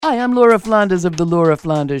Hi, I'm Laura Flanders of The Laura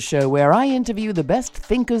Flanders Show, where I interview the best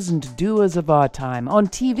thinkers and doers of our time. On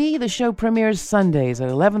TV, the show premieres Sundays at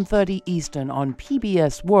 11:30 Eastern on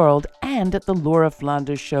PBS World and at the Laura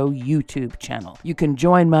Flanders Show YouTube channel. You can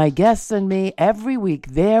join my guests and me every week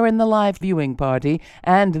there in the live viewing party,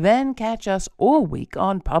 and then catch us all week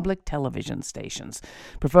on public television stations.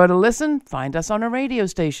 Prefer to listen? Find us on a radio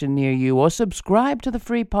station near you or subscribe to the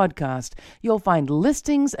free podcast. You'll find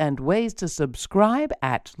listings and ways to subscribe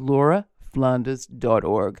at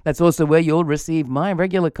lauraflanders.org. That's also where you'll receive my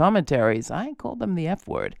regular commentaries. I call them the F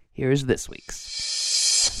word. Here's this week's.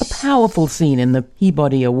 A powerful scene in the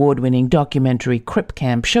Peabody Award-winning documentary Crip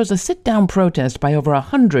Camp shows a sit-down protest by over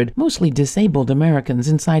 100 mostly disabled Americans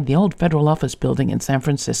inside the old federal office building in San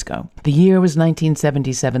Francisco. The year was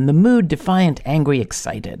 1977, the mood defiant, angry,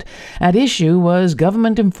 excited. At issue was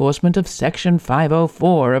government enforcement of Section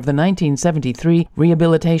 504 of the 1973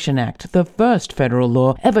 Rehabilitation Act, the first federal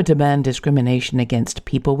law ever to ban discrimination against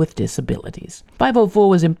people with disabilities. 504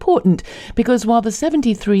 was important because while the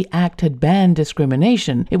 73 Act had banned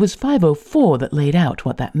discrimination, it was 504 that laid out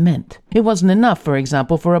what that meant. It wasn't enough, for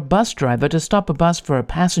example, for a bus driver to stop a bus for a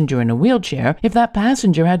passenger in a wheelchair if that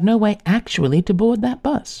passenger had no way actually to board that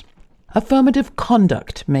bus. Affirmative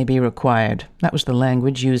conduct may be required. That was the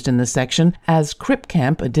language used in the section. As Crip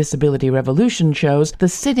Camp, a disability revolution, shows, the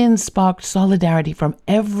sit-in sparked solidarity from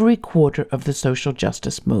every quarter of the social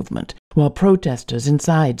justice movement. While protesters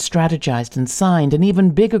inside strategized and signed, an even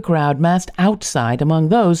bigger crowd massed outside. Among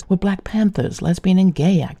those were Black Panthers, lesbian and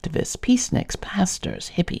gay activists, peaceniks,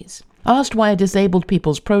 pastors, hippies. Asked why a disabled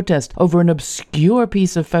people's protest over an obscure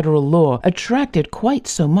piece of federal law attracted quite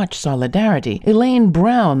so much solidarity, Elaine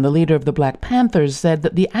Brown, the leader of the Black Panthers, said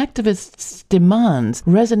that the activists' demands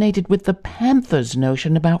resonated with the Panthers'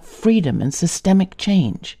 notion about freedom and systemic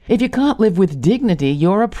change. If you can't live with dignity,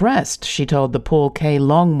 you're oppressed, she told the Paul K.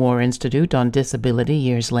 Longmore Institute on Disability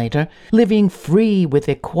years later. Living free with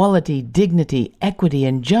equality, dignity, equity,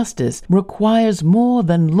 and justice requires more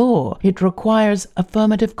than law. It requires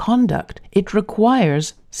affirmative conduct. It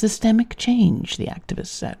requires systemic change, the activists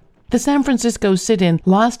said. The San Francisco sit-in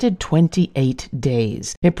lasted 28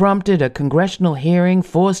 days. It prompted a congressional hearing,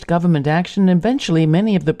 forced government action, and eventually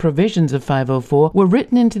many of the provisions of 504 were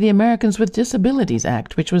written into the Americans with Disabilities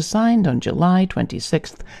Act, which was signed on July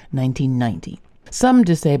 26, 1990. Some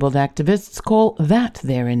disabled activists call that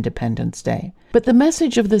their Independence Day. But the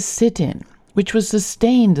message of the sit-in, which was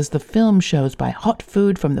sustained as the film shows by hot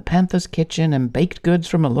food from the Panthers' kitchen and baked goods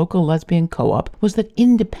from a local lesbian co-op, was that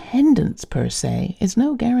independence, per se, is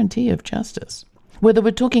no guarantee of justice. Whether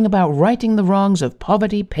we're talking about righting the wrongs of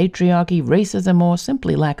poverty, patriarchy, racism, or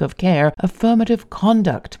simply lack of care, affirmative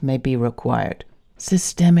conduct may be required.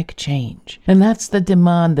 Systemic change. And that's the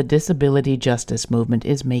demand the disability justice movement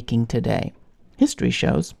is making today. History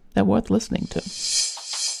shows they're worth listening to.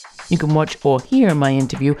 You can watch or hear my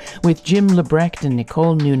interview with Jim Lebrecht and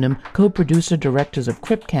Nicole Newnham, co-producer-directors of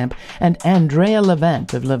Crip Camp, and Andrea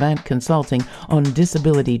Levant of Levant Consulting on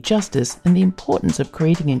disability justice and the importance of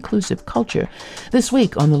creating inclusive culture this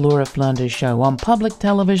week on The Laura Flanders Show on public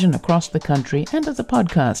television across the country and as a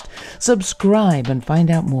podcast. Subscribe and find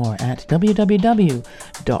out more at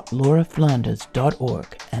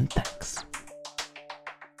www.lauraflanders.org. And thanks.